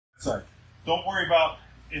side. Don't worry about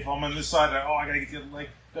if I'm on this side, oh, I gotta get the other leg.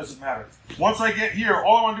 Doesn't matter. Once I get here,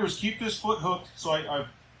 all I want to do is keep this foot hooked. So I've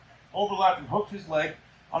overlapped and hooked his leg.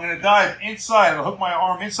 I'm going to dive inside. I'll hook my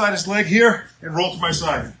arm inside his leg here and roll to my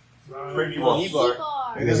side. Straight knee bar.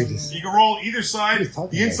 You can roll either side.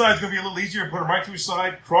 The inside is going to be a little easier. Put him right to his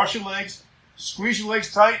side. Cross your legs. Squeeze your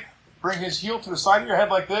legs tight. Bring his heel to the side of your head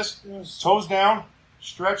like this. Toes down.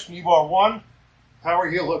 Stretch. Knee bar 1. Power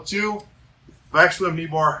heel hook 2. Back swim knee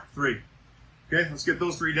bar 3. Okay, let's get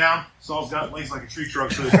those 3 down. Saul's got legs like a tree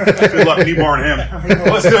trunk, so good luck knee barring him.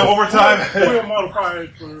 Let's do it one more time. We'll modify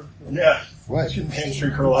it for... Yeah. What?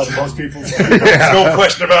 Hamstring curl out of most people. There's no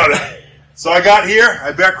question about it. So I got here,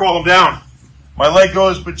 I back crawl him down. My leg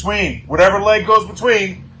goes between. Whatever leg goes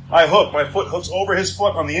between, I hook. My foot hooks over his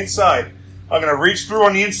foot on the inside. I'm going to reach through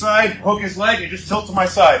on the inside, hook his leg, and just tilt to my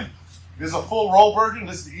side. This is a full roll version.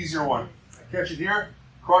 This is the easier one. I catch it here,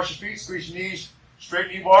 cross your feet, squeeze your knees, straight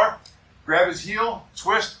knee bar. Grab his heel,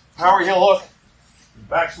 twist, power heel hook, and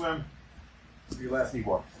back swim to your last knee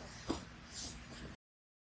bar.